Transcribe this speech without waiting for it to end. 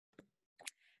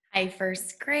Hi,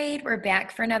 first grade. We're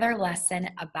back for another lesson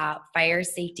about fire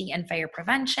safety and fire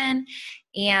prevention.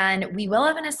 And we will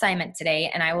have an assignment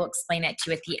today, and I will explain it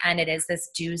to you at the end. It is this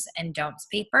do's and don'ts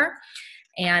paper,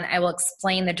 and I will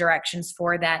explain the directions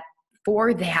for that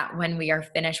when we are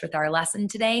finished with our lesson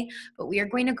today. But we are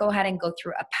going to go ahead and go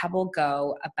through a Pebble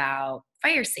Go about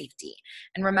fire safety.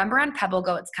 And remember, on Pebble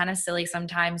Go, it's kind of silly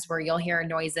sometimes where you'll hear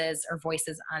noises or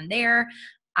voices on there.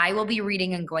 I will be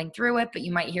reading and going through it, but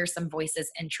you might hear some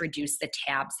voices introduce the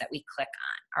tabs that we click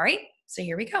on. All right, so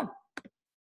here we go.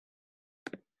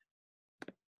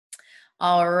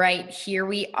 All right, here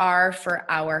we are for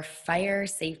our fire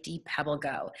safety Pebble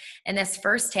Go. And this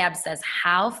first tab says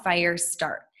how fires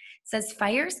start. It says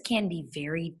fires can be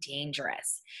very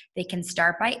dangerous. They can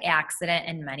start by accident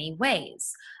in many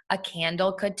ways. A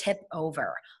candle could tip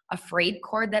over. A frayed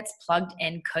cord that's plugged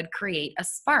in could create a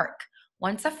spark.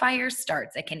 Once a fire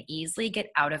starts, it can easily get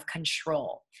out of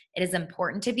control. It is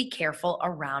important to be careful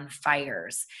around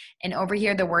fires. And over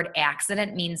here, the word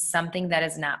accident means something that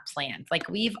is not planned. Like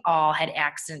we've all had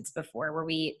accidents before where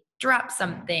we drop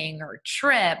something or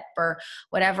trip or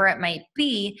whatever it might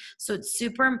be. So it's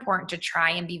super important to try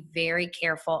and be very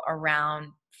careful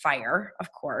around fire,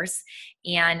 of course,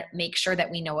 and make sure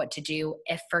that we know what to do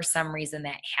if for some reason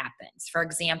that happens. For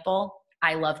example,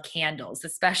 I love candles,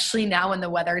 especially now when the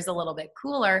weather is a little bit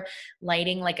cooler,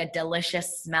 lighting like a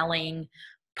delicious smelling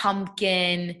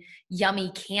pumpkin,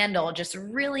 yummy candle just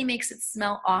really makes it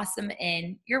smell awesome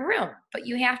in your room. But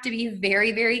you have to be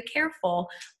very, very careful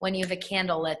when you have a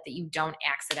candle lit that you don't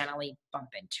accidentally bump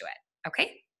into it.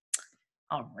 Okay?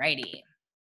 Alrighty.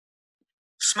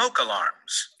 Smoke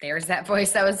alarms. There's that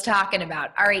voice I was talking about.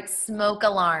 All right, smoke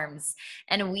alarms.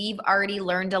 And we've already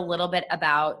learned a little bit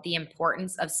about the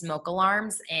importance of smoke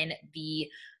alarms in the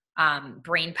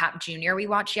Brain Pop Junior we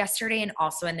watched yesterday, and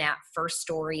also in that first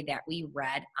story that we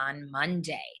read on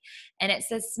Monday. And it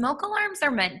says smoke alarms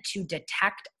are meant to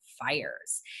detect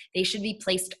fires. They should be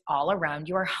placed all around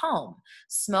your home.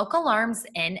 Smoke alarms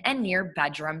in and near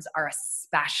bedrooms are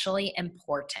especially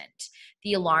important.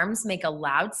 The alarms make a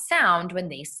loud sound when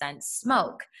they sense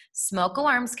smoke. Smoke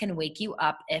alarms can wake you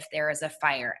up if there is a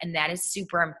fire, and that is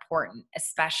super important,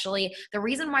 especially the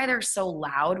reason why they're so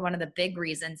loud. One of the big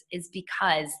reasons is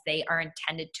because they are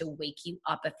intended to wake you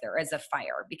up if there is a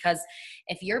fire. Because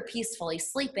if you're peacefully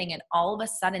sleeping and all of a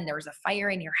sudden there's a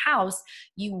fire in your house,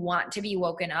 you want to be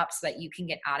woken up so that you can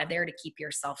get out of there to keep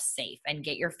yourself safe and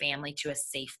get your family to a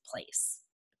safe place.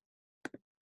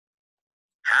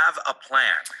 Have a plan.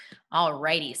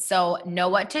 Alrighty, so know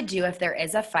what to do if there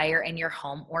is a fire in your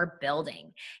home or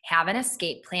building. Have an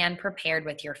escape plan prepared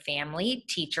with your family,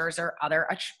 teachers, or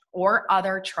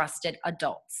other trusted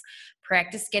adults.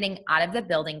 Practice getting out of the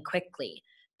building quickly.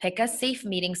 Pick a safe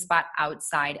meeting spot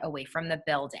outside away from the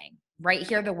building. Right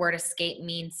here, the word escape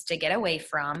means to get away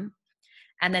from.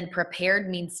 And then prepared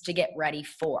means to get ready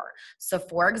for. So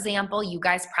for example, you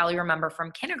guys probably remember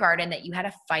from kindergarten that you had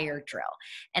a fire drill.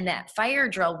 And that fire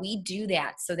drill, we do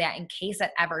that so that in case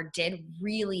that ever did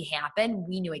really happen,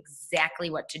 we knew exactly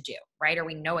what to do, right? Or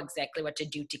we know exactly what to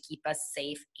do to keep us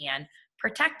safe and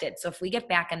protected. So if we get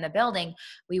back in the building,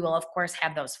 we will of course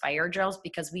have those fire drills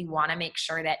because we want to make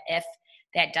sure that if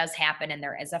that does happen and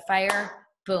there is a fire,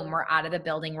 boom, we're out of the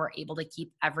building. We're able to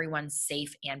keep everyone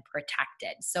safe and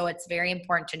protected. So it's very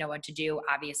important to know what to do,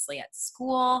 obviously, at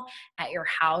school, at your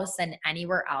house, and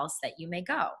anywhere else that you may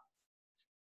go.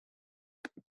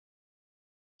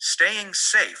 Staying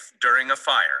safe during a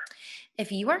fire.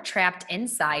 If you are trapped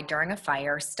inside during a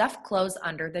fire, stuff clothes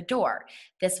under the door.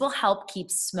 This will help keep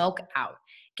smoke out.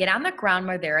 Get on the ground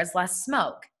where there is less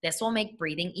smoke. This will make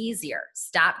breathing easier.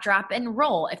 Stop, drop, and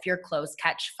roll if your clothes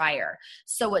catch fire.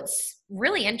 So what's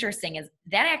really interesting is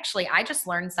that actually I just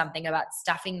learned something about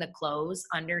stuffing the clothes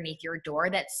underneath your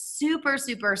door that's super,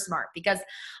 super smart, because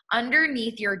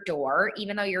underneath your door,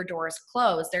 even though your door is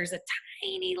closed, there's a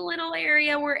tiny little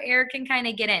area where air can kind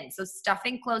of get in. So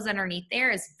stuffing clothes underneath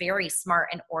there is very smart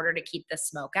in order to keep the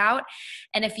smoke out.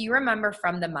 And if you remember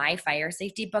from the My Fire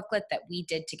Safety booklet that we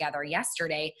did together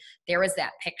yesterday, there was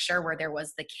that picture where there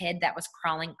was the kid that was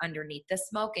crawling underneath the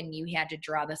smoke and you had to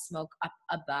draw the smoke up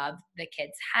above the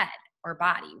kid's head or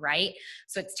body, right?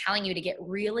 So it's telling you to get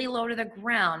really low to the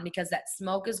ground because that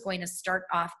smoke is going to start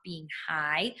off being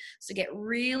high. So get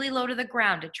really low to the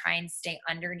ground to try and stay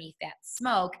underneath that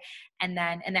smoke. And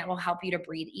that will help you to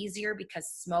breathe easier because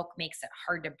smoke makes it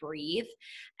hard to breathe.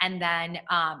 And then,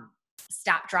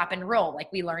 stop, drop, and roll,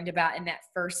 like we learned about in that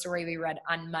first story we read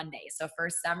on Monday. So for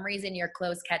some reason your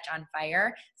clothes catch on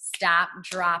fire, stop,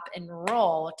 drop, and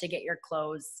roll to get your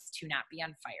clothes to not be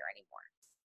on fire anymore.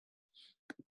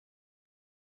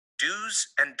 Do's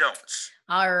and don'ts.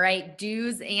 All right,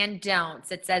 do's and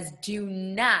don'ts. It says do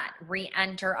not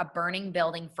re-enter a burning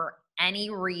building for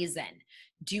any reason.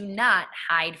 Do not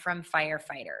hide from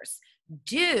firefighters.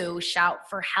 Do shout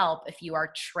for help if you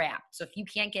are trapped. So if you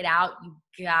can't get out,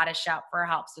 you gotta shout for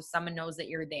help so someone knows that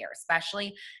you're there,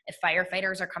 especially if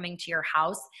firefighters are coming to your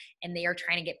house and they are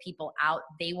trying to get people out.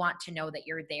 They want to know that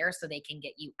you're there so they can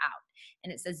get you out.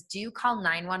 And it says do call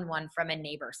 911 from a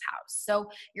neighbor's house. So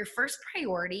your first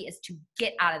priority is to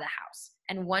get out of the house.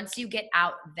 And once you get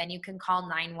out, then you can call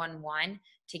 911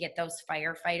 to get those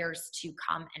firefighters to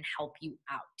come and help you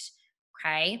out.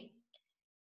 Okay.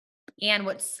 And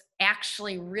what's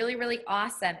actually really, really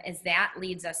awesome is that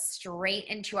leads us straight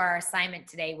into our assignment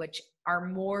today, which are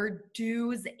more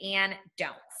do's and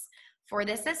don'ts. For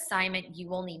this assignment, you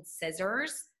will need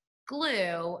scissors,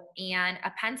 glue, and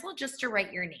a pencil just to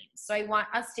write your name. So I want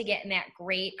us to get in that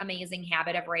great, amazing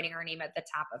habit of writing our name at the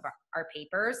top of our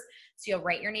papers. So you'll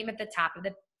write your name at the top of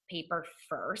the paper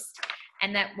first.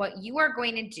 And that what you are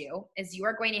going to do is you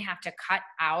are going to have to cut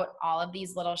out all of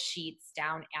these little sheets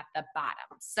down at the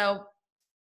bottom. So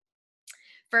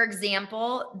for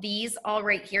example, these all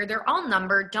right here, they're all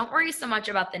numbered. Don't worry so much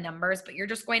about the numbers, but you're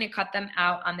just going to cut them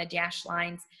out on the dashed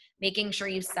lines, making sure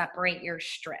you separate your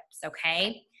strips,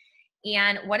 okay?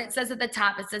 And what it says at the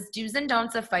top, it says do's and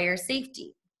don'ts of fire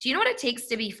safety. Do you know what it takes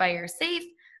to be fire safe?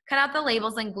 Cut out the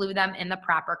labels and glue them in the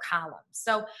proper columns.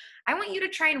 So I want you to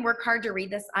try and work hard to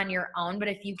read this on your own, but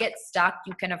if you get stuck,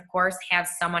 you can of course have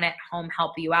someone at home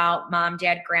help you out, mom,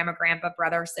 dad, grandma, grandpa,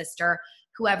 brother, sister,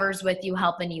 whoever's with you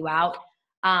helping you out.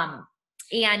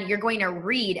 And you're going to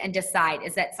read and decide,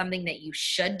 is that something that you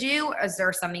should do? Or is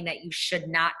there something that you should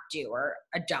not do or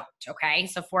a don't, okay?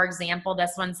 So for example,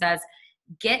 this one says,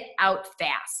 get out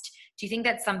fast. Do you think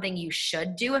that's something you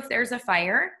should do if there's a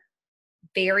fire?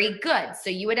 Very good. So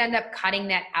you would end up cutting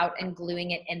that out and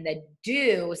gluing it in the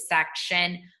do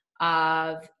section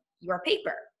of your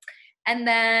paper. And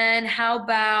then how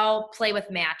about play with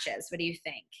matches? What do you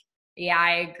think? Yeah,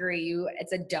 I agree.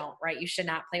 It's a don't, right? You should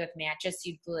not play with matches. So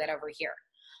you'd glue that over here.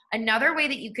 Another way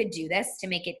that you could do this to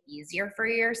make it easier for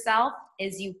yourself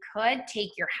is you could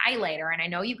take your highlighter. And I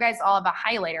know you guys all have a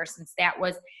highlighter since that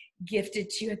was gifted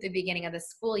to you at the beginning of the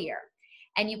school year.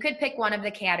 And you could pick one of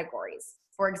the categories.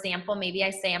 For example, maybe I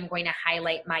say I'm going to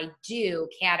highlight my do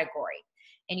category.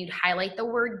 And you'd highlight the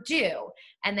word do.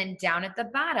 And then down at the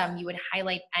bottom, you would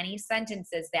highlight any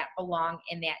sentences that belong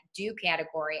in that do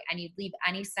category. And you'd leave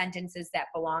any sentences that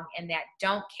belong in that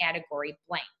don't category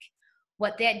blank.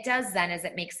 What that does then is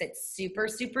it makes it super,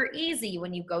 super easy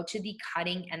when you go to the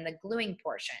cutting and the gluing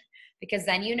portion. Because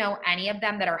then you know any of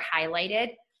them that are highlighted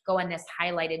go in this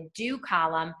highlighted do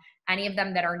column. Any of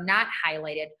them that are not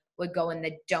highlighted would go in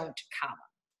the don't column.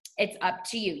 It's up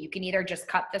to you. You can either just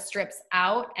cut the strips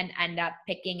out and end up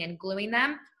picking and gluing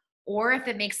them, or if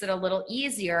it makes it a little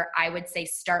easier, I would say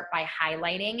start by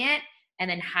highlighting it and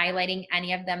then highlighting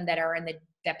any of them that are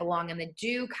that belong in the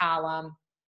do column.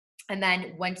 And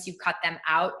then once you cut them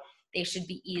out, they should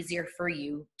be easier for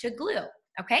you to glue.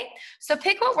 Okay, so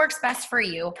pick what works best for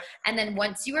you. And then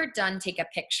once you are done, take a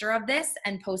picture of this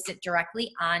and post it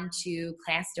directly onto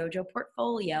Class Dojo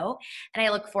Portfolio. And I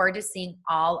look forward to seeing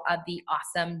all of the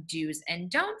awesome do's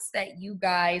and don'ts that you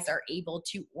guys are able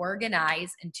to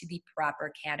organize into the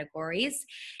proper categories.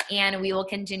 And we will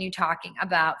continue talking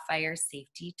about fire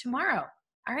safety tomorrow.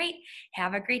 All right,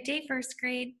 have a great day, first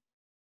grade.